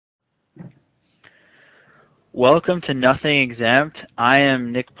Welcome to Nothing Exempt. I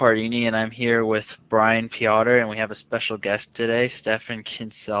am Nick Pardini, and I'm here with Brian Piotr, and we have a special guest today, Stefan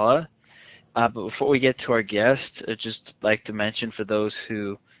Kinsella. But before we get to our guest, I'd just like to mention for those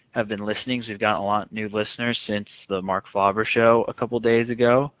who have been listening, we've gotten a lot of new listeners since the Mark Faber show a couple days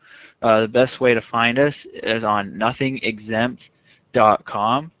ago. The best way to find us is on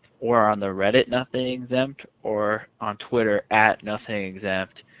nothingexempt.com or on the Reddit Nothing Exempt or on Twitter at Nothing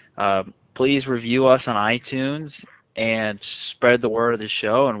Exempt. Please review us on iTunes and spread the word of the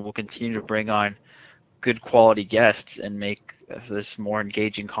show, and we'll continue to bring on good quality guests and make this more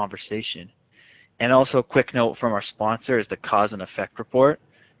engaging conversation. And also a quick note from our sponsor is the Cause and Effect Report.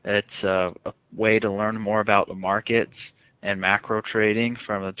 It's a way to learn more about the markets and macro trading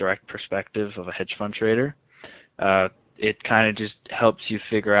from a direct perspective of a hedge fund trader. Uh, it kind of just helps you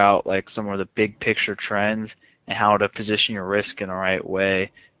figure out like some of the big picture trends and how to position your risk in the right way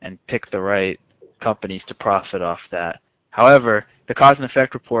and pick the right companies to profit off that. However, the cause and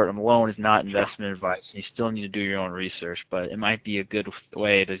effect report alone is not investment advice. You still need to do your own research, but it might be a good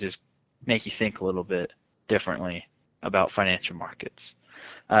way to just make you think a little bit differently about financial markets.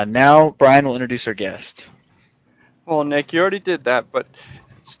 Now, Brian will introduce our guest. Well, Nick, you already did that, but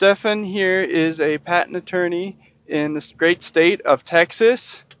Stefan here is a patent attorney in this great state of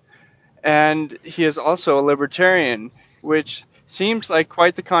Texas, and he is also a libertarian, which seems like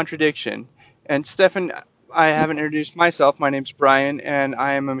quite the contradiction. And Stefan, I haven't introduced myself. My name's Brian, and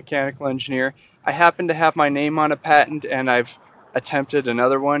I am a mechanical engineer. I happen to have my name on a patent, and I've attempted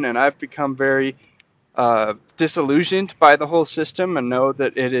another one, and I've become very disillusioned by the whole system and know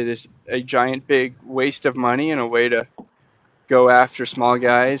that it is a giant big waste of money and a way to go after small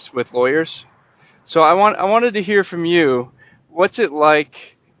guys with lawyers. So I wanted to hear from you. What's it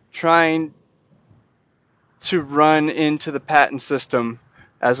like trying to run into the patent system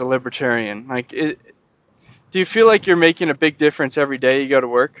as a libertarian? Do you feel like you're making a big difference every day you go to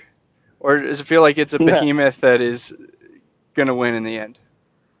work, or does it feel like it's a behemoth that is going to win in the end?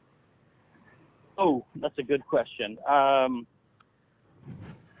 Oh, that's a good question. I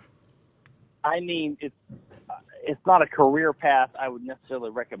mean, it's not a career path I would necessarily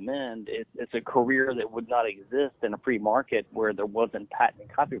recommend. It's a career that would not exist in a free market where there wasn't patent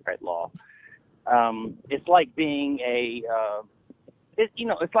and copyright law. It's like being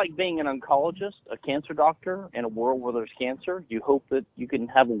it's like being an oncologist, a cancer doctor in a world where there's cancer. You hope that you can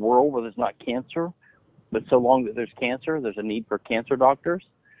have a world where there's not cancer, but so long that there's cancer, there's a need for cancer doctors.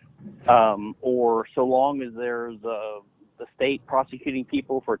 Or so long as there's the state prosecuting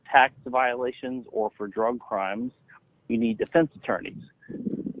people for tax violations or for drug crimes, you need defense attorneys.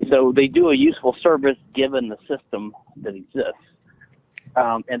 So they do a useful service given the system that exists.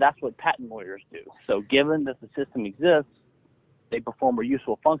 And that's what patent lawyers do. So given that the system exists, they perform a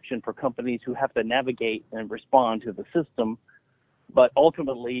useful function for companies who have to navigate and respond to the system. But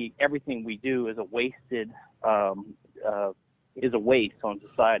ultimately, everything we do is a waste on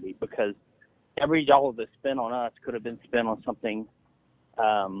society, because every dollar that's spent on us could have been spent on something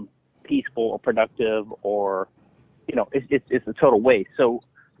peaceful or productive, or it's a total waste. So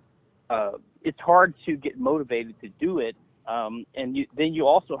it's hard to get motivated to do it, and then you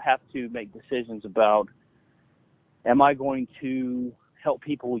also have to make decisions about, am I going to help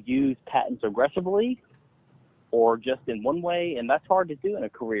people use patents aggressively or just in one way? And that's hard to do in a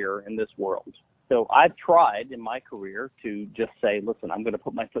career in this world. So I've tried in my career to just say, listen, I'm going to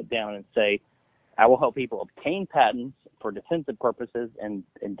put my foot down and say, I will help people obtain patents for defensive purposes and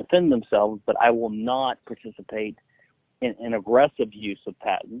defend themselves, but I will not participate in aggressive use of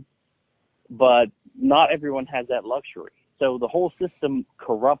patents. But not everyone has that luxury. So the whole system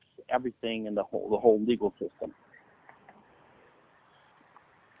corrupts everything in the whole legal system.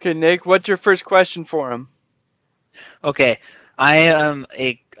 Okay, Nick, what's your first question for him? Okay, I am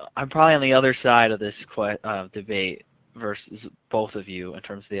I'm probably on the other side of this debate versus both of you in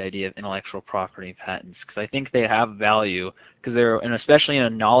terms of the idea of intellectual property patents, because I think they have value, because and especially in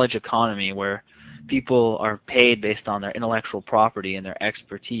a knowledge economy where people are paid based on their intellectual property and their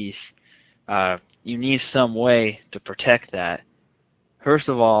expertise, you need some way to protect that. First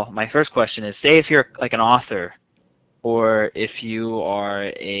of all, my first question is, say if you're like an author, or if you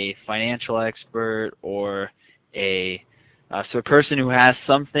are a financial expert, or a a person who has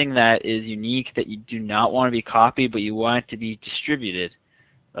something that is unique that you do not want to be copied, but you want it to be distributed.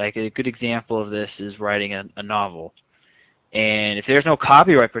 Like a good example of this is writing a novel. And if there's no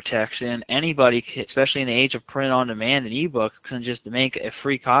copyright protection, anybody, especially in the age of print on demand and ebooks, can just make a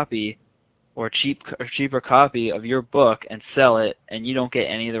free copy or cheaper copy of your book and sell it, and you don't get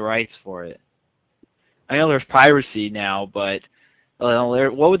any of the rights for it. I know there's piracy now, but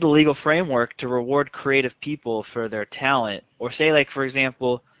what would the legal framework to reward creative people for their talent? Or say, like, for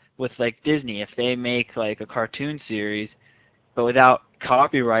example, with like Disney, if they make like a cartoon series, but without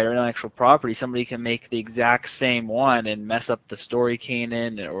copyright or intellectual property, somebody can make the exact same one and mess up the story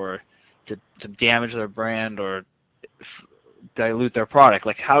canon or to damage their brand or dilute their product.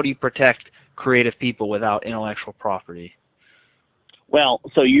 Like, how do you protect creative people without intellectual property? Well,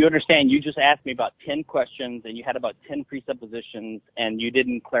 so you understand, you just asked me about 10 questions and you had about 10 presuppositions and you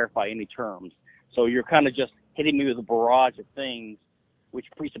didn't clarify any terms. So you're kind of just hitting me with a barrage of things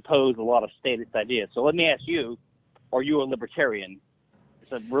which presuppose a lot of statist ideas. So let me ask you, are you a libertarian?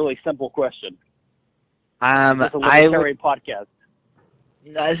 It's a really simple question. It's a libertarian podcast.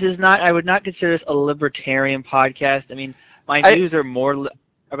 This is not. I would not consider this a libertarian podcast. I mean, my views are more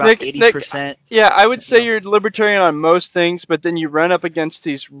about 80%. Yeah, I would say you're libertarian on most things, but then you run up against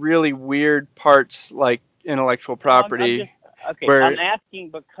these really weird parts like intellectual property. I'm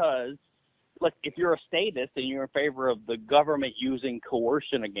asking because, look, if you're a statist and you're in favor of the government using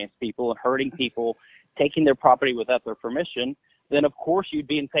coercion against people and hurting people, taking their property without their permission, then of course you'd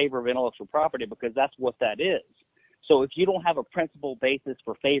be in favor of intellectual property because that's what that is. So if you don't have a principle basis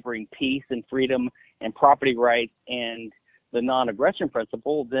for favoring peace and freedom and property rights and the non-aggression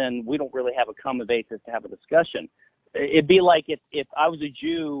principle, then we don't really have a common basis to have a discussion. It'd be like if I was a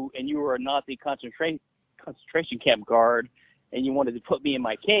Jew and you were a Nazi concentration camp guard and you wanted to put me in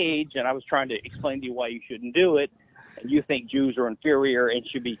my cage and I was trying to explain to you why you shouldn't do it, and you think Jews are inferior and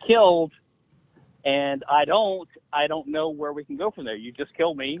should be killed, and I don't know where we can go from there. You just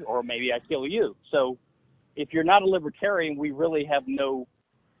kill me, or maybe I kill you. So if you're not a libertarian, we really have no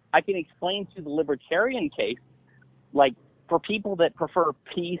 – I can explain to the libertarian case, like for people that prefer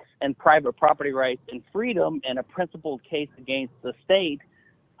peace and private property rights and freedom and a principled case against the state,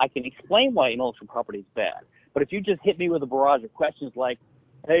 I can explain why intellectual property is bad. But if you just hit me with a barrage of questions like,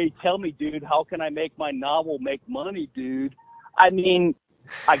 hey, tell me, dude, how can I make my novel make money, dude? I mean,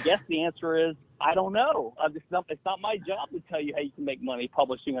 I guess the answer is I don't know. It's not my job to tell you how you can make money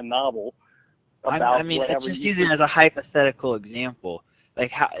publishing a novel. I mean, it's just using it as a hypothetical example.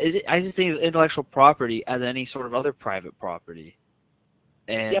 Like, I just think of intellectual property as any sort of other private property.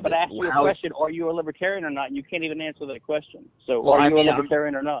 And yeah, but I asked you a question: are you a libertarian or not? And you can't even answer that question. So, are you a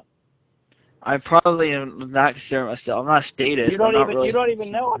libertarian or not? I probably am not considering myself. I'm not a statist. You don't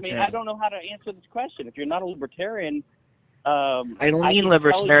even know. I mean, I don't know how to answer this question. If you're not a libertarian, I don't mean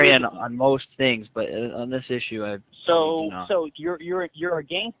libertarian on most things, but on this issue, I do not. So you're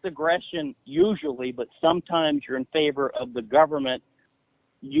against aggression usually, but sometimes you're in favor of the government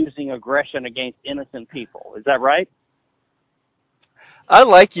using aggression against innocent people. Is that right? I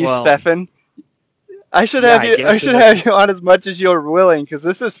like you, Stefan. I should have you. I should have you on as much as you're willing, because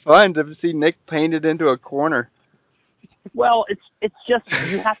this is fun to see Nick painted into a corner. Well, it's just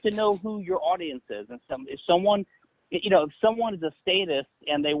you have to know who your audience is, and if someone is a statist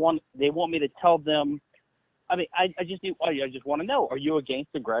and they want me to tell them, I mean, I just want to know: are you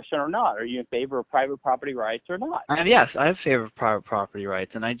against aggression or not? Are you in favor of private property rights or not? Yes, I have favor of private property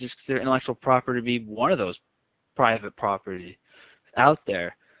rights, and I just consider intellectual property to be one of those private property out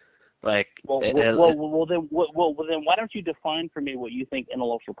there. Like, well, then why don't you define for me what you think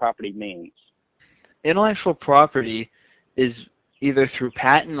intellectual property means? Intellectual property is either through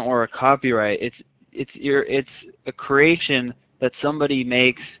patent or a copyright. It's a creation that somebody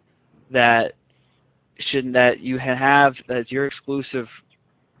makes that you have that's your exclusive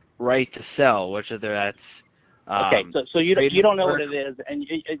right to sell, whether that's okay. So you don't know what it is, and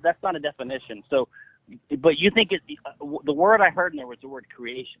that's not a definition. So. But you think the word I heard in there was the word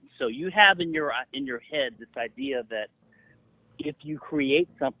creation. So you have in your head this idea that if you create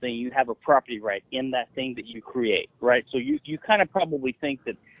something, you have a property right in that thing that you create, right? So you kind of probably think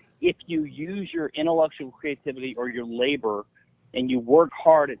that if you use your intellectual creativity or your labor and you work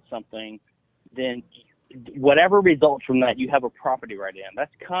hard at something, then whatever results from that, you have a property right in.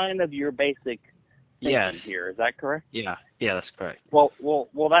 That's kind of your basic thinking here. Is that correct? Yeah, that's correct. Well,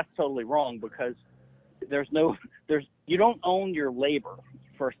 that's totally wrong because you don't own your labor,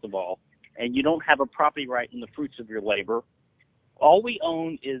 first of all, and you don't have a property right in the fruits of your labor. All we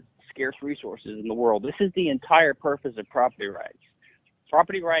own is scarce resources in the world. This is the entire purpose of property rights.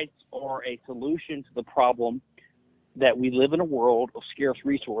 Property rights are a solution to the problem that we live in a world of scarce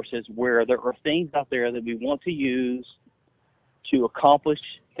resources where there are things out there that we want to use to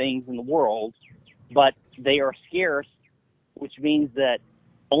accomplish things in the world, but they are scarce, which means that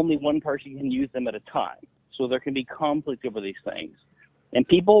only one person can use them at a time. So there can be conflict over these things. And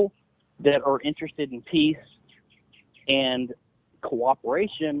people that are interested in peace and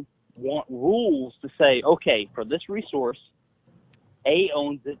cooperation want rules to say, okay, for this resource, A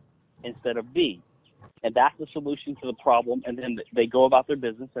owns it instead of B. And that's the solution to the problem. And then they go about their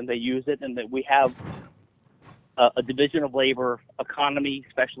business and they use it. And that we have a division of labor, economy,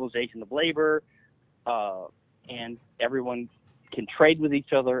 specialization of labor, and everyone can trade with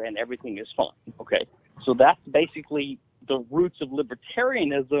each other and everything is fine. Okay. So that's basically the roots of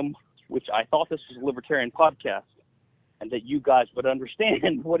libertarianism, which I thought this was a libertarian podcast and that you guys would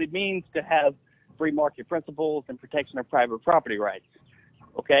understand what it means to have free market principles and protection of private property rights.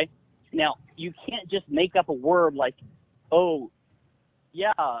 Okay. Now, you can't just make up a word like, oh,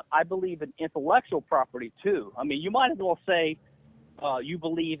 yeah, I believe in intellectual property too. I mean, you might as well say you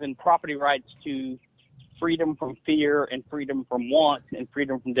believe in property rights to freedom from fear and freedom from want and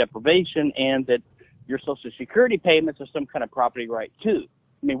freedom from deprivation, and that your Social Security payments are some kind of property right too.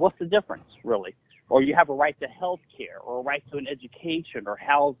 I mean, what's the difference, really? Or you have a right to health care or a right to an education or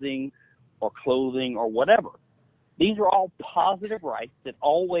housing or clothing or whatever. These are all positive rights that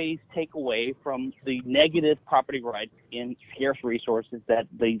always take away from the negative property rights in scarce resources that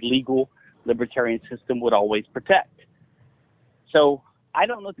the legal libertarian system would always protect. So I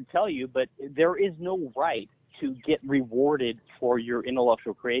don't know what to tell you, but there is no right to get rewarded for your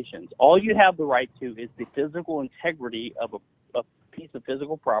intellectual creations. All you have the right to is the physical integrity of a piece of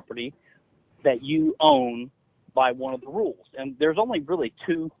physical property that you own by one of the rules. And there's only really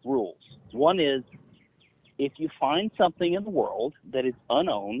two rules. One is, if you find something in the world that is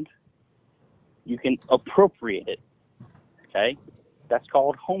unowned, you can appropriate it, okay? That's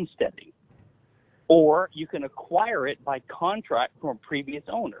called homesteading. Or you can acquire it by contract from a previous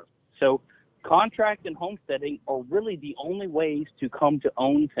owner. So contract and homesteading are really the only ways to come to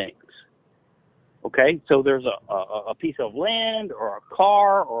own things, okay? So there's a piece of land or a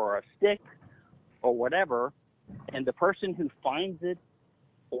car or a stick or whatever, and the person who finds it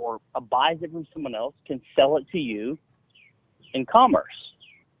or buys it from someone else can sell it to you in commerce.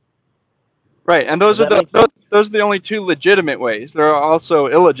 Right, and those are the only two legitimate ways. There are also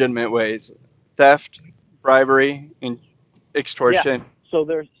illegitimate ways: theft, bribery, and extortion. Yeah. So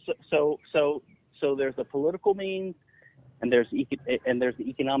there's so there's a political means and there's the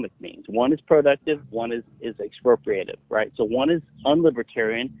economic means. One is productive, one is expropriative, right? So one is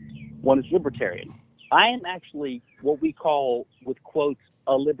unlibertarian, one is libertarian. I am actually what we call, with quotes,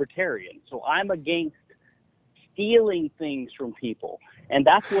 a libertarian. So I'm against stealing things from people. And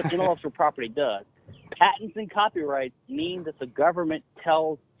that's what intellectual property does. Patents and copyrights mean that the government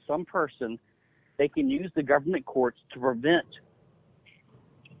tells some person they can use the government courts to prevent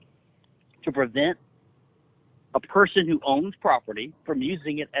a person who owns property from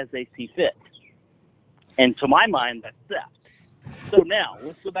using it as they see fit. And to my mind, that's theft. So now,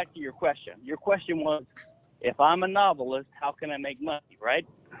 let's go back to your question. Your question was, if I'm a novelist, how can I make money, right?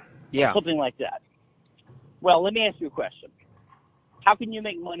 Yeah. Or something like that. Well, let me ask you a question. How can you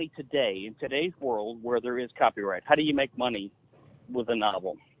make money today, in today's world where there is copyright? How do you make money with a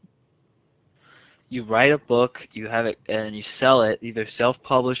novel? You write a book, you have it, and you sell it, either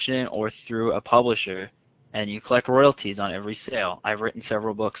self-publishing or through a publisher, and you collect royalties on every sale. I've written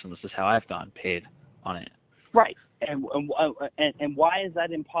several books, and this is how I've gotten paid on it. Right. And why is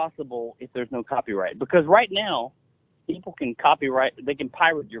that impossible if there's no copyright? Because right now, people can they can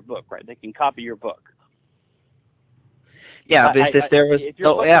pirate your book, right? They can copy your book. Yeah, but if there was, if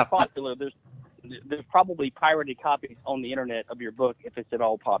your book is popular, there's probably pirated copies on the internet of your book if it's at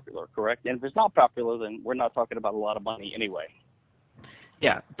all popular, correct? And if it's not popular, then we're not talking about a lot of money anyway.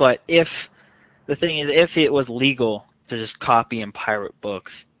 Yeah, but if it was legal to just copy and pirate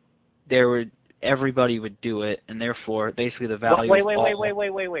books, everybody would do it, and therefore, basically, the value. Wait.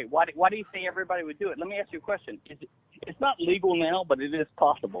 Why do you say everybody would do it? Let me ask you a question. It's not legal now, but it is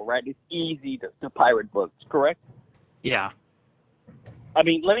possible, right? It's easy to pirate books, correct? Yeah. I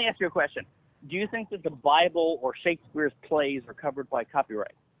mean, let me ask you a question. Do you think that the Bible or Shakespeare's plays are covered by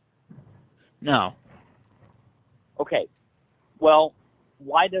copyright? No. Okay. Well,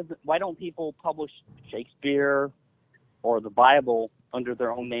 why don't people publish Shakespeare or the Bible under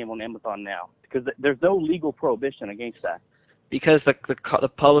their own name on Amazon now? Because there's no legal prohibition against that. Because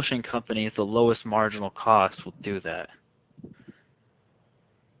the publishing company at the lowest marginal cost will do that.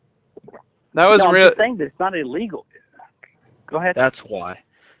 I'm just saying that it's not illegal. Go ahead. That's why.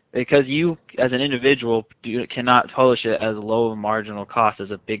 Because you, as an individual, cannot publish it as low marginal cost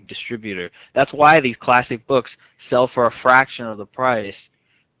as a big distributor. That's why these classic books sell for a fraction of the price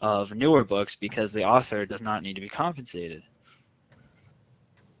of newer books, because the author does not need to be compensated.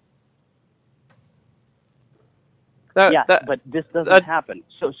 But this doesn't happen.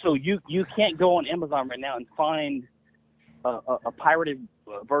 So you can't go on Amazon right now and find a pirated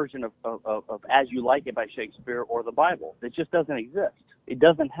version of As You Like It by Shakespeare or the Bible. It just doesn't exist. It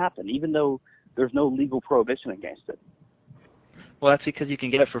doesn't happen, even though there's no legal prohibition against it. Well, that's because you can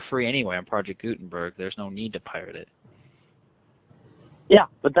get it for free anyway on Project Gutenberg. There's no need to pirate it. Yeah,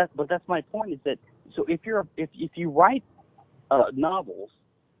 but that's my point. Is that so? If you write novels,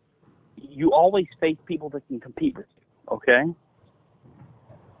 you always face people that can compete with you. Okay.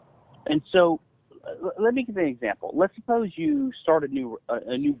 And so, let me give you an example. Let's suppose you start a new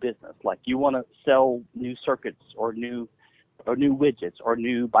business, like you want to sell new circuits or new widgets or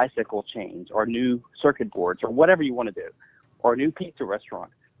new bicycle chains or new circuit boards or whatever you want to do, or a new pizza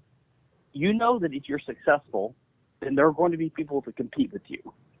restaurant. You know that if you're successful, then there are going to be people to compete with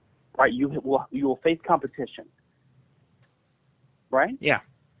you, right? You will face competition, right? Yeah.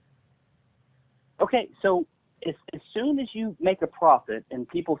 Okay, so as soon as you make a profit and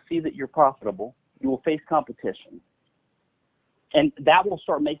people see that you're profitable, you will face competition, and that will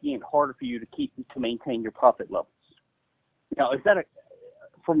start making it harder for you to maintain your profit levels. Now,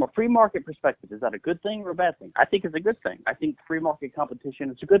 from a free market perspective, is that a good thing or a bad thing? I think it's a good thing. I think free market competition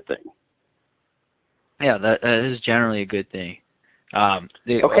is a good thing. Yeah, that is generally a good thing.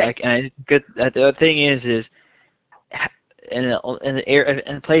 Okay. The thing is in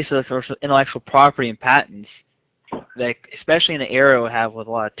the place of intellectual property and patents, like especially in the era we have with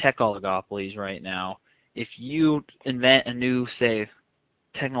a lot of tech oligopolies right now, if you invent a new, say,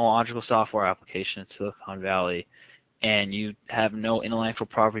 technological software application in Silicon Valley and you have no intellectual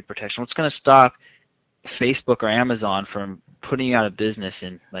property protection, what's going to stop Facebook or Amazon from putting you out of business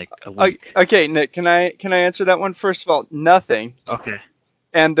in like a week? Okay, Nick, can I answer that one? First of all, nothing. Okay.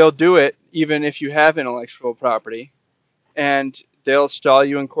 And they'll do it even if you have intellectual property, and they'll stall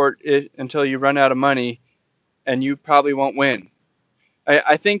you in court until you run out of money, and you probably won't win.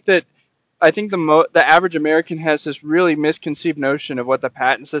 I think the average American has this really misconceived notion of what the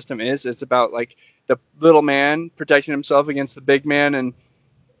patent system is. It's about like the little man protecting himself against the big man,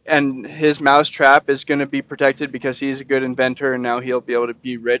 and his mousetrap is going to be protected because he's a good inventor, and now he'll be able to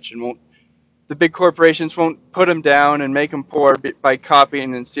be rich, and the big corporations won't put him down and make him poor by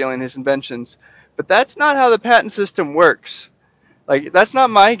copying and stealing his inventions. But that's not how the patent system works. Like, that's not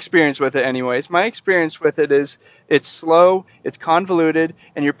my experience with it anyways. My experience with it is it's slow, it's convoluted,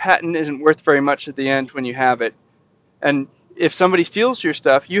 and your patent isn't worth very much at the end when you have it. And if somebody steals your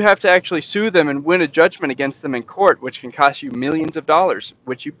stuff, you have to actually sue them and win a judgment against them in court, which can cost you millions of dollars,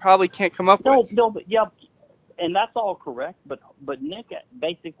 which you probably can't come up with. No, but yeah, and that's all correct. But Nick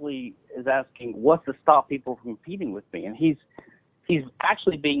basically is asking, what's to stop people from competing with me? And he's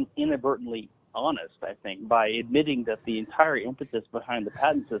actually being inadvertently honest, I think, by admitting that the entire impetus behind the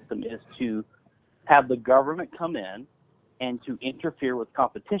patent system is to have the government come in and to interfere with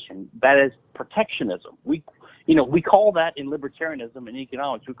competition. That is protectionism. We call that in libertarianism and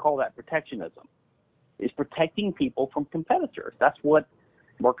economics, we call that protectionism. It's protecting people from competitors. That's what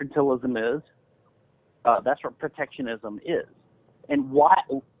mercantilism is. That's what protectionism is. And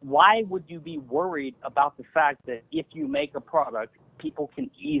why would you be worried about the fact that if you make a product, people can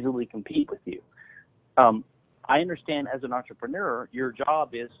easily compete with you? I understand as an entrepreneur, your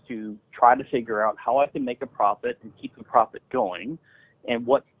job is to try to figure out how I can make a profit and keep the profit going, and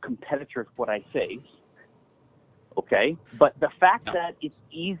what competitors would I face. Okay, but the fact that it's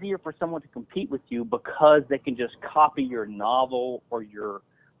easier for someone to compete with you because they can just copy your novel or your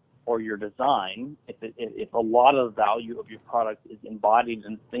design, if a lot of the value of your product is embodied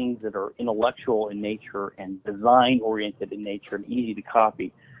in things that are intellectual in nature and design oriented in nature and easy to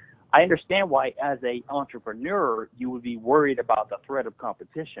copy, I understand why as an entrepreneur you would be worried about the threat of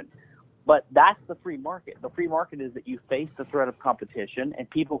competition. But that's the free market. The free market is that you face the threat of competition and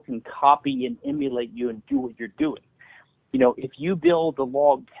people can copy and emulate you and do what you're doing. If you build a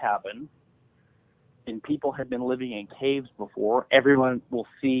log cabin and people have been living in caves before, everyone will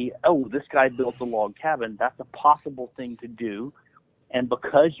see, oh, this guy built a log cabin. That's a possible thing to do. And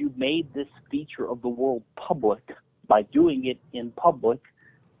because you made this feature of the world public by doing it in public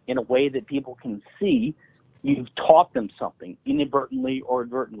in a way that people can see, you've taught them something, inadvertently or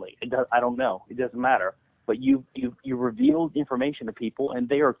advertently. I don't know. It doesn't matter. But you revealed information to people, and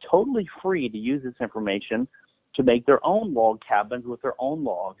they are totally free to use this information to make their own log cabins with their own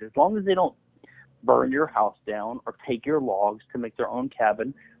logs, as long as they don't burn your house down or take your logs to make their own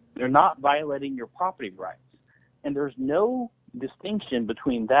cabin. They're not violating your property rights. And there's no distinction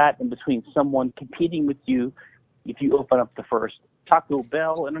between that and between someone competing with you if you open up the first Taco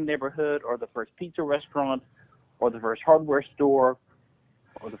Bell in a neighborhood, or the first pizza restaurant, or the first hardware store,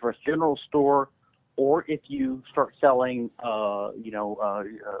 or the first general store, or if you start selling,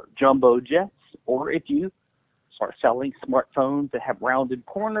 jumbo jets, or if you start selling smartphones that have rounded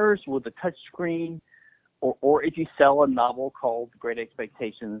corners with a touch screen, or if you sell a novel called Great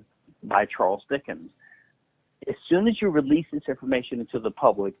Expectations by Charles Dickens. As soon as you release this information into the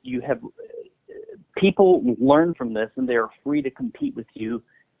public, you have people learn from this, and they are free to compete with you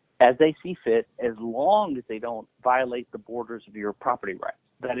as they see fit, as long as they don't violate the borders of your property rights.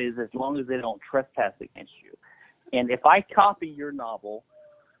 That is, as long as they don't trespass against you. And if I copy your novel,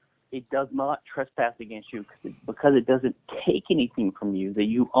 it does not trespass against you because it doesn't take anything from you that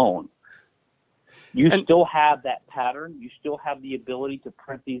you own. You still have that pattern. You still have the ability to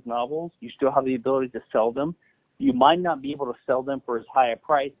print these novels. You still have the ability to sell them. You might not be able to sell them for as high a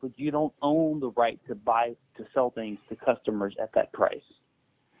price, but you don't own the right to sell things to customers at that price.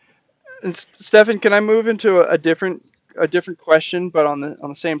 And Stefan, can I move into a different question, but on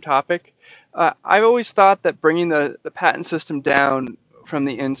the same topic? I've always thought that bringing the patent system down from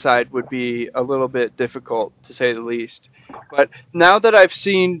the inside would be a little bit difficult, to say the least. But now that I've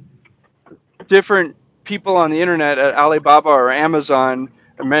seen different people on the internet at Alibaba or Amazon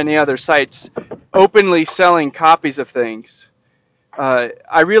or many other sites openly selling copies of things,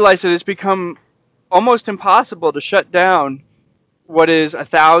 I realize that it's become almost impossible to shut down what is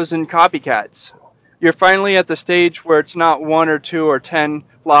 1,000 copycats. You're finally at the stage where it's not 1 or 2 or 10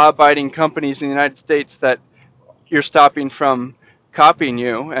 law-abiding companies in the United States that you're stopping from copying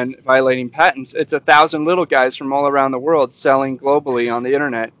you and violating patents. It's 1,000 little guys from all around the world selling globally on the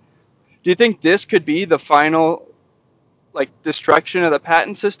internet. Do you think this could be the final destruction of the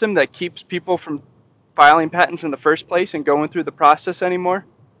patent system that keeps people from filing patents in the first place and going through the process anymore?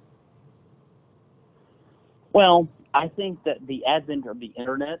 Well, I think that the advent of the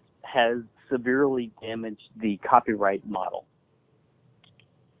internet has severely damaged the copyright model.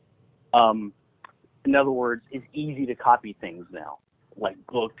 In other words, it's easy to copy things now, like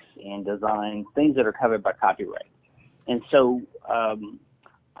books and design, things that are covered by copyright. And so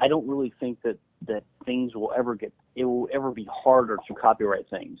I don't really think that things will ever be harder to copyright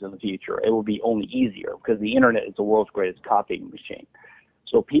things in the future. It will be only easier because the internet is the world's greatest copying machine.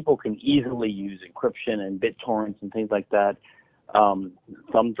 So people can easily use encryption and BitTorrents and things like that,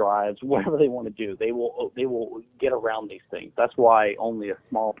 thumb drives, whatever they want to do. They will get around these things. That's why only a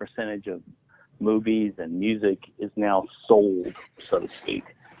small percentage of movies and music is now sold, so to speak.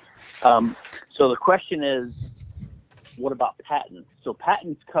 So the question is, what about patents? So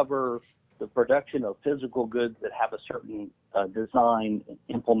patents cover the production of physical goods that have a certain design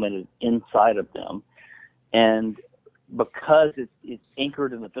implemented inside of them. And because it's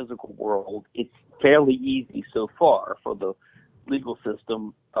anchored in the physical world, it's fairly easy so far for the legal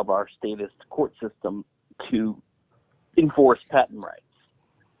system of our statist court system to enforce patent rights.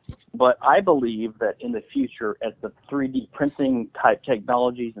 But I believe that in the future, as the 3D printing type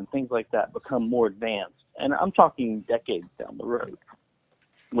technologies and things like that become more advanced, and I'm talking decades down the road,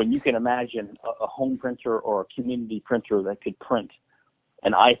 when you can imagine a home printer or a community printer that could print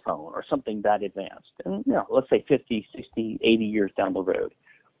an iPhone or something that advanced, and let's say 50, 60, 80 years down the road.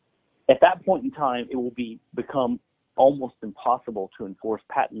 At that point in time, it will become almost impossible to enforce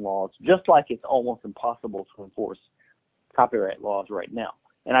patent laws, just like it's almost impossible to enforce copyright laws right now.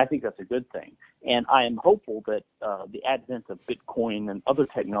 And I think that's a good thing. And I am hopeful that the advent of Bitcoin and other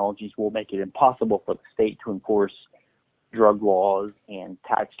technologies will make it impossible for the state to enforce drug laws and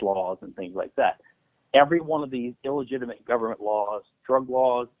tax laws and things like that. Every one of these illegitimate government laws, drug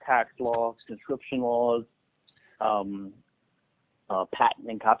laws, tax laws, conscription laws, patent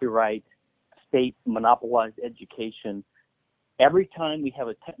and copyright, state monopolized education, every time we have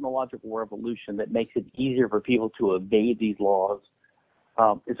a technological revolution that makes it easier for people to evade these laws,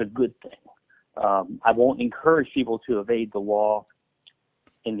 is a good thing. I won't encourage people to evade the law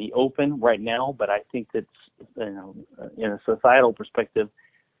in the open right now, but I think that in a societal perspective,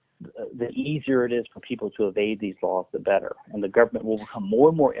 the easier it is for people to evade these laws, the better. And the government will become more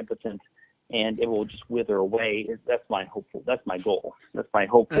and more impotent, and it will just wither away. That's my hopeful. That's my goal. That's my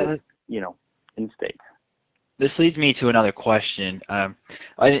hopeful, instinct. This leads me to another question. One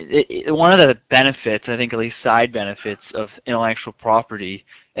of the benefits, I think at least side benefits of intellectual property,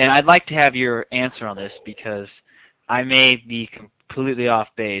 and I'd like to have your answer on this because I may be completely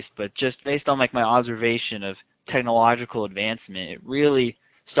off base, but just based on my observation of technological advancement, it really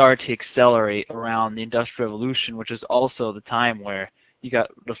started to accelerate around the Industrial Revolution, which is also the time where you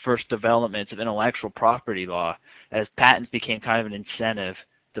got the first developments of intellectual property law, as patents became kind of an incentive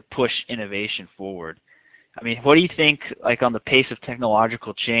to push innovation forward. I mean, what do you think, on the pace of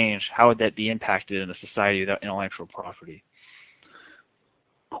technological change, how would that be impacted in a society without intellectual property?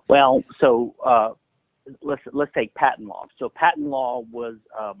 Well, so let's take patent law. So patent law was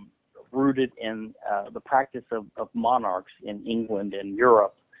rooted in the practice of monarchs in England and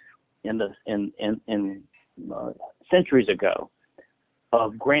Europe in centuries ago,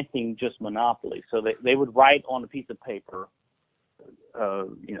 of granting just monopoly. So they would write on a piece of paper,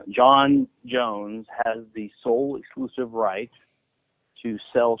 John Jones has the sole exclusive right to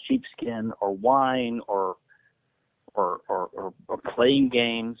sell sheepskin or wine or playing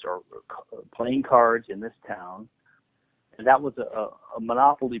games or playing cards in this town. And that was a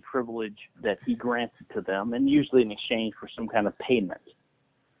monopoly privilege that he granted to them, and usually in exchange for some kind of payment.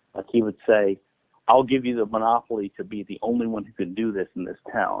 Like he would say, I'll give you the monopoly to be the only one who can do this in this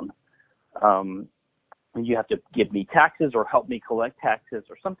town. And you have to give me taxes or help me collect taxes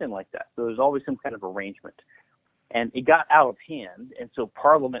or something like that. So there's always some kind of arrangement. And it got out of hand, and so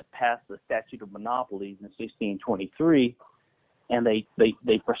Parliament passed the Statute of Monopolies in 1623, and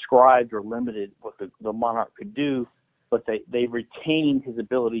they prescribed or limited what the monarch could do, but they retained his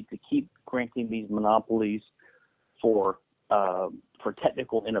ability to keep granting these monopolies for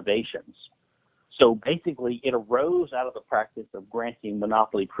technical innovations. So basically, it arose out of the practice of granting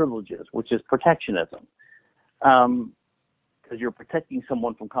monopoly privileges, which is protectionism, because you're protecting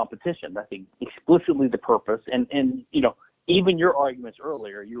someone from competition. That's explicitly the purpose. And even your arguments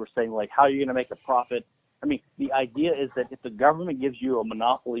earlier, you were saying, like, how are you going to make a profit? I mean, the idea is that if the government gives you a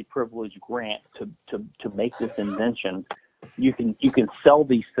monopoly privilege grant to make this invention, you can sell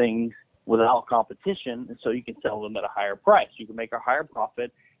these things without competition, and so you can sell them at a higher price. You can make a higher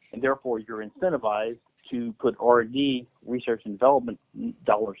profit, and therefore you're incentivized to put R&D, research and development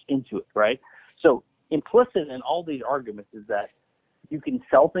dollars into it, right? So implicit in all these arguments is that you can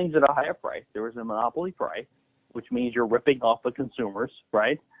sell things at a higher price. There is a monopoly price, which means you're ripping off the consumers,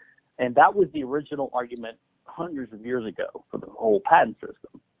 right? And that was the original argument hundreds of years ago for the whole patent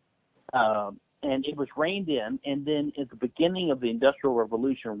system. And it was reined in, and then at the beginning of the Industrial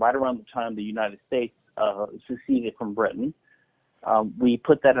Revolution, right around the time the United States seceded from Britain, we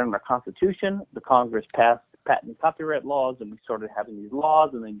put that in our Constitution. The Congress passed patent and copyright laws, and we started having these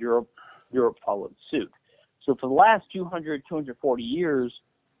laws, and then Europe followed suit. So for the last 240 years,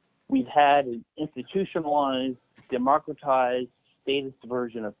 we've had an institutionalized, democratized, statist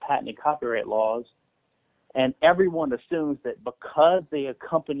version of patent and copyright laws, and everyone assumes that because they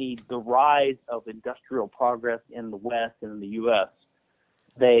accompanied the rise of industrial progress in the West and in the U.S.,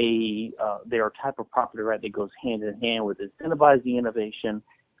 they are a type of property right that goes hand in hand with incentivizing innovation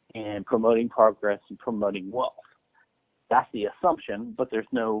and promoting progress and promoting wealth. That's the assumption, but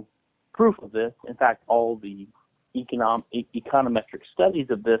there's no proof of this. In fact, all the econometric studies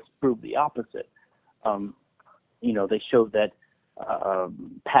of this prove the opposite. They showed that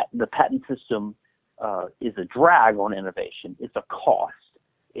the patent system is a drag on innovation. It's a cost.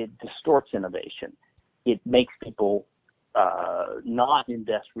 It distorts innovation. It makes people not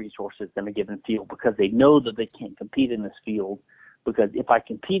invest resources in a given field because they know that they can't compete in this field, because if I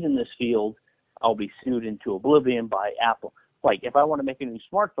compete in this field, I'll be sued into oblivion by Apple. Like, if I want to make a new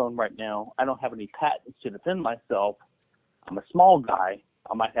smartphone right now, I don't have any patents to defend myself. I'm a small guy.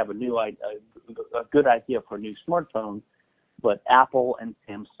 I might have a good idea for a new smartphone, but Apple and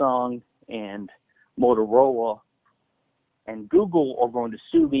Samsung and Motorola and Google are going to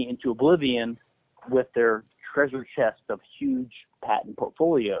sue me into oblivion with their treasure chest of huge patent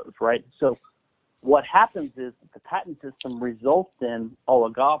portfolios, right? So what happens is the patent system results in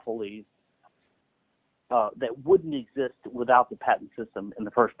oligopolies that wouldn't exist without the patent system in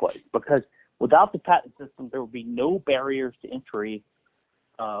the first place, because without the patent system, there would be no barriers to entry,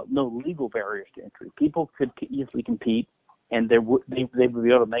 no legal barriers to entry. People could easily compete, and they would be able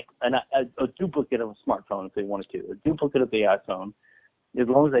to make a duplicate of a smartphone if they wanted to, a duplicate of the iPhone, as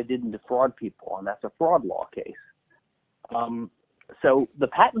long as they didn't defraud people, and that's a fraud law case. So the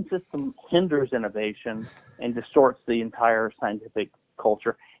patent system hinders innovation and distorts the entire scientific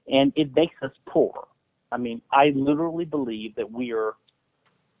culture, and it makes us poor. I mean, I literally believe that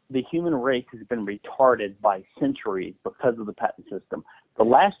the human race has been retarded by centuries because of the patent system. The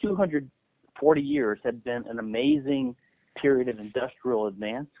last 240 years have been an amazing period of industrial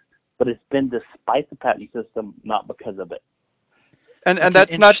advance, but it's been despite the patent system, not because of it. And That's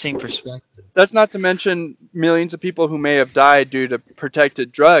that's an not interesting perspective. That's not to mention millions of people who may have died due to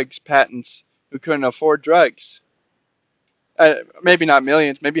protected drugs patents who couldn't afford drugs. Maybe not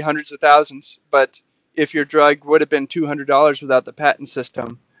millions, maybe hundreds of thousands. But if your drug would have been $200 without the patent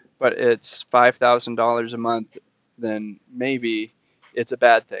system, but it's $5,000 a month, then maybe it's a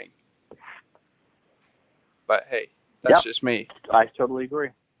bad thing. But hey, that's just me. I totally agree.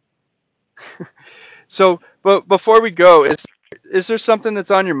 So, but before we go, is there something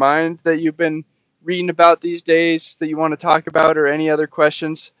that's on your mind that you've been reading about these days that you want to talk about, or any other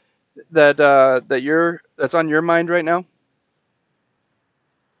questions that's on your mind right now?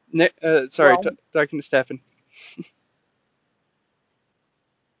 Nick, sorry, Well, talking to Stefan.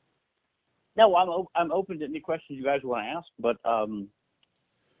 no, I'm open to any questions you guys want to ask, but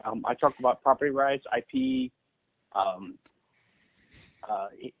I talk about property rights, IP, um,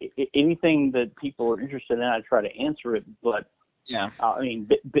 anything that people are interested in. I try to answer it, but Yeah. I mean,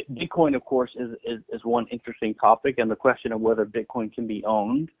 Bitcoin, of course, is one interesting topic, and the question of whether Bitcoin can be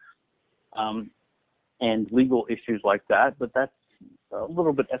owned, and legal issues like that. But that's a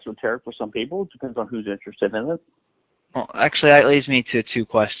little bit esoteric for some people. It depends on who's interested in it. Well, actually, that leads me to two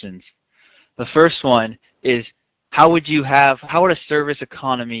questions. The first one is how would a service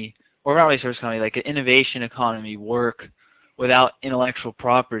economy, or not really a service economy, like an innovation economy work without intellectual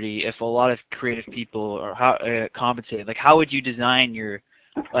property if a lot of creative people are compensated? Like, how would you design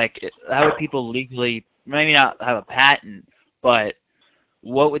how would people legally, maybe not have a patent, but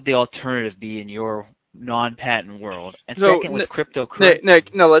what would the alternative be in your non-patent world? And So, second, with cryptocurrency.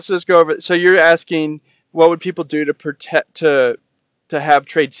 Nick, no, let's just go over it. So you're asking what would people do to protect to have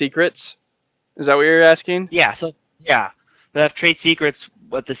trade secrets? Is that what you're asking? Yeah, they have trade secrets,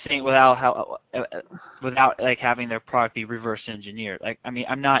 but the same without like having their product be reverse engineered. Like, I mean,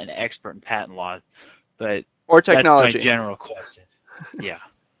 I'm not an expert in patent law, but Or that's my technology? general question. Yeah.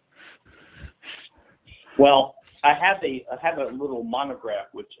 Well, I have a little monograph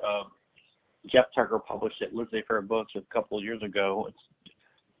which Jeff Tucker published at Lindsay Fair Books a couple of years ago. It's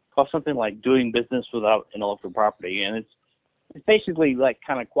called something like "Doing Business Without Intellectual Property," and it's basically like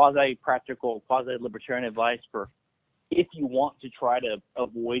kind of quasi-practical, quasi-libertarian advice for if you want to try to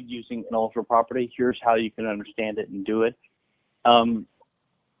avoid using intellectual property. Here's how you can understand it and do it. Um,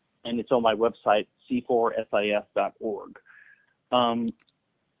 and it's on my website, c4sis.org. Um,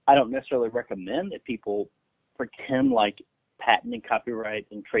 I don't necessarily recommend that people pretend like patent and copyright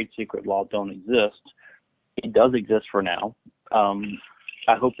and trade secret law don't exist. It does exist for now.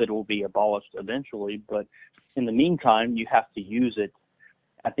 I hope that it will be abolished eventually, but in the meantime, you have to use it.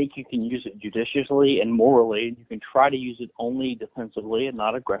 I think you can use it judiciously and morally. You can try to use it only defensively and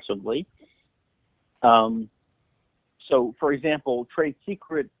not aggressively. So, for example, trade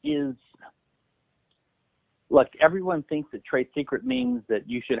secret is, look, everyone thinks that trade secret means that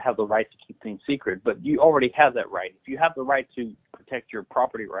you should have the right to keep things secret, but you already have that right. If you have the right to protect your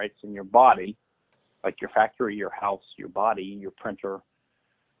property rights in your body, like your factory, your house, your body, your printer,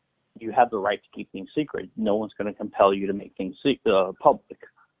 you have the right to keep things secret. No one's going to compel you to make things public.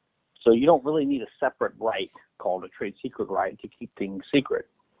 So you don't really need a separate right called a trade secret right to keep things secret.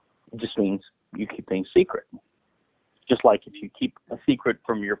 It just means you keep things secret. Just like if you keep a secret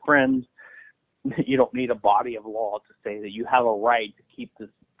from your friends, you don't need a body of law to say that you have a right to keep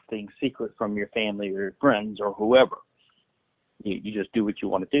this thing secret from your family or your friends or whoever. You just do what you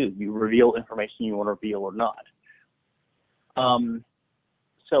want to do. You reveal information you want to reveal or not.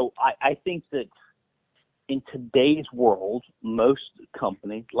 So I think that in today's world, most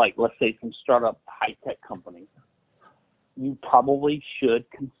companies, like let's say some startup high-tech companies, you probably should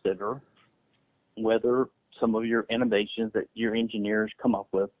consider whether some of your innovations that your engineers come up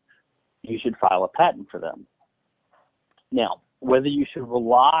with, you should file a patent for them. Now, whether you should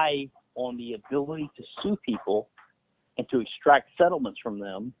rely on the ability to sue people and to extract settlements from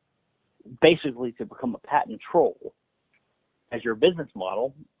them, basically to become a patent troll as your business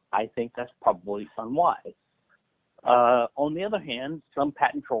model, I think that's probably unwise. On the other hand, some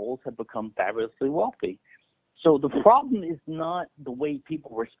patent trolls have become fabulously wealthy. So the problem is not the way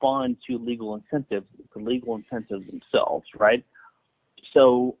people respond to legal incentives, it's the legal incentives themselves, right?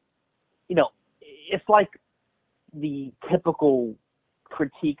 So, it's like the typical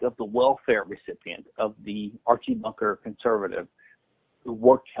critique of the welfare recipient, of the Archie Bunker conservative who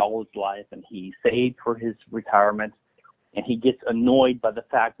worked all his life and he saved for his retirement, and he gets annoyed by the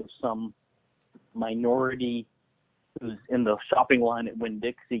fact of some minority who's in the shopping line at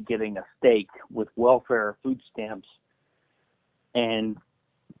Winn-Dixie getting a steak with welfare food stamps, and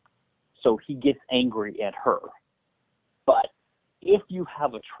so he gets angry at her. But if you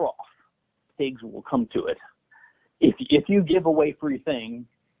have a trough, pigs will come to it. If you give away free things,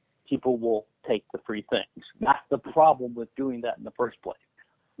 people will take the free things. That's the problem with doing that in the first place.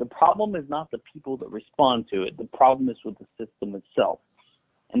 The problem is not the people that respond to it. The problem is with the system itself.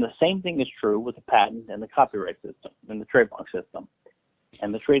 And the same thing is true with the patent and the copyright system and the trademark system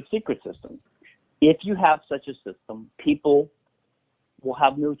and the trade secret system. If you have such a system, people will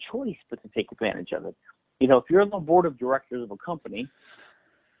have no choice but to take advantage of it. If you're on the board of directors of a company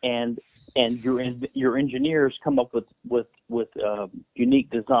and your engineers come up with unique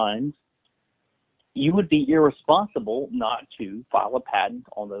designs, you would be irresponsible not to file a patent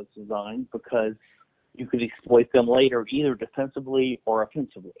on those designs because you could exploit them later either defensively or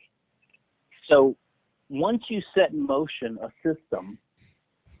offensively. So once you set in motion a system,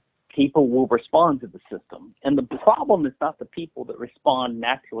 people will respond to the system. And the problem is not the people that respond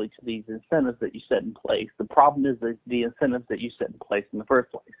naturally to these incentives that you set in place. The problem is the incentives that you set in place in the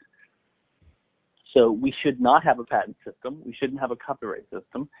first place. So we should not have a patent system. We shouldn't have a copyright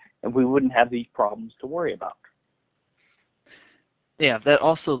system, and we wouldn't have these problems to worry about. Yeah, that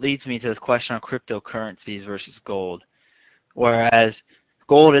also leads me to the question on cryptocurrencies versus gold. Whereas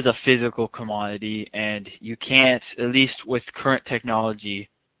gold is a physical commodity, and you can't, at least with current technology,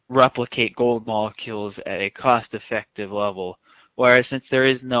 replicate gold molecules at a cost-effective level. Whereas since there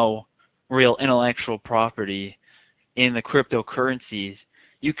is no real intellectual property in the cryptocurrencies,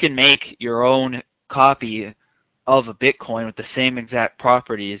 you can make your own copy of a Bitcoin with the same exact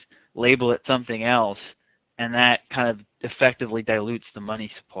properties, label it something else, and that kind of effectively dilutes the money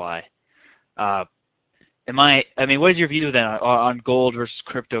supply. What is your view then on gold versus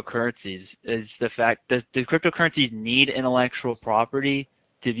cryptocurrencies? Is the fact, do cryptocurrencies need intellectual property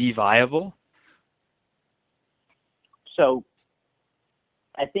to be viable? So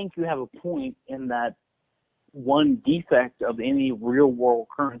I think you have a point in that one defect of any real world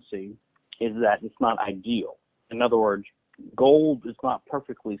currency is that it's not ideal. In other words, gold is not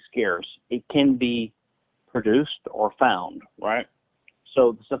perfectly scarce. It can be produced or found, right?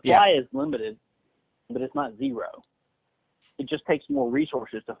 So the supply is limited, but it's not zero. It just takes more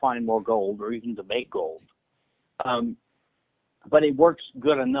resources to find more gold or even to make gold. But it works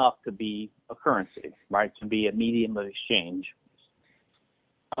good enough to be a currency, right? To be a medium of exchange.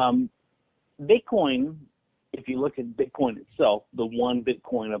 Bitcoin, if you look at Bitcoin itself, the one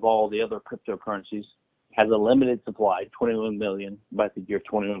Bitcoin of all the other cryptocurrencies, has a limited supply, 21 million by the year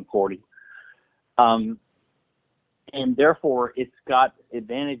 2140. And therefore, it's got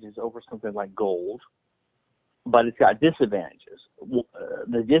advantages over something like gold, but it's got disadvantages.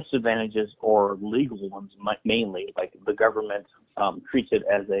 The disadvantages are legal ones mainly, like the government treats it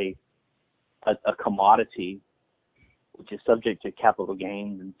as a commodity, which is subject to capital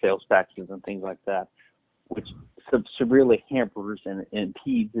gains and sales taxes and things like that, which severely hampers and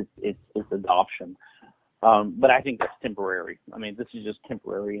impedes its adoption. But I think that's temporary. I mean, this is just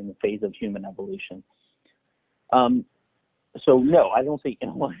temporary in the phase of human evolution. So no, I don't think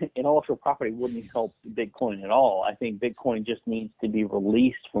intellectual property wouldn't help Bitcoin at all. I think Bitcoin just needs to be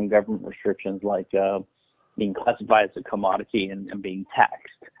released from government restrictions like being classified as a commodity and being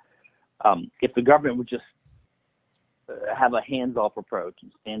taxed. If the government would just have a hands-off approach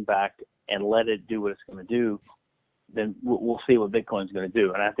and stand back and let it do what it's going to do, then we'll see what Bitcoin's going to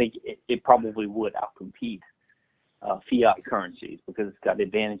do. And I think it probably would outcompete fiat currencies because it's got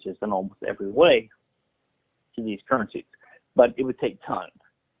advantages in almost every way to these currencies. But it would take time.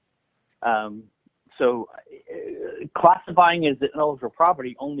 So classifying as intellectual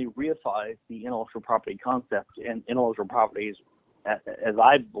property only reifies the intellectual property concept, and intellectual property is, as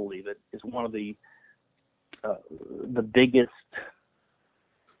I believe it, is one of the biggest,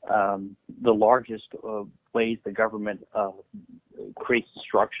 the largest ways the government creates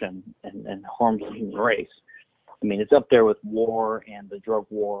destruction and harms the human race. I mean, it's up there with war and the drug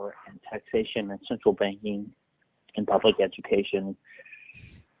war and taxation and central banking and public education.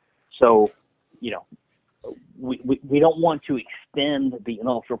 So, we don't want to extend the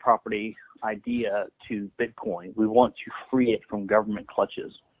intellectual property idea to Bitcoin. We want to free it from government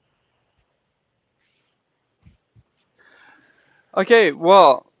clutches. Okay,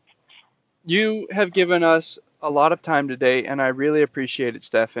 well, you have given us a lot of time today, and I really appreciate it,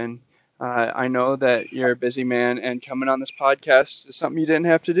 Stefan. I know that you're a busy man, and coming on this podcast is something you didn't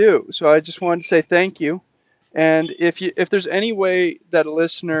have to do. So I just wanted to say thank you. And if there's any way that a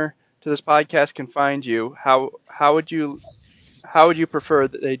listener to this podcast can find you, how would you prefer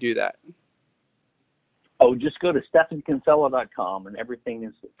that they do that? Oh, just go to stefankinsella.com and everything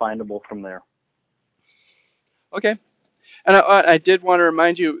is findable from there. Okay. And I did want to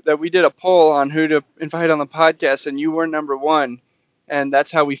remind you that we did a poll on who to invite on the podcast, and you were number one, and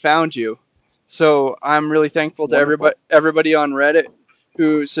that's how we found you. So I'm really thankful to everybody on Reddit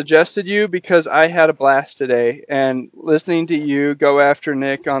who suggested you, because I had a blast today, and listening to you go after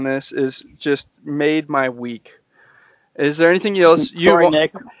Nick on this is just made my week. Is there anything else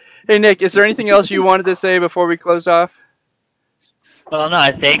Nick. Hey, Nick, is there anything else you wanted to say before we closed off? Well,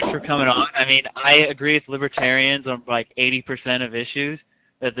 no, thanks for coming on. I mean, I agree with libertarians on like 80% of issues,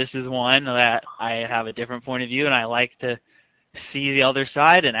 that this is one that I have a different point of view, and I like to see the other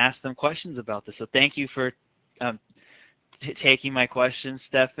side and ask them questions about this. So thank you for taking my questions,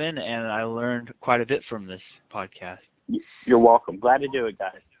 Stefan, and I learned quite a bit from this podcast. You're welcome. Glad to do it,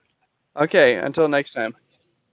 guys. Okay, until next time.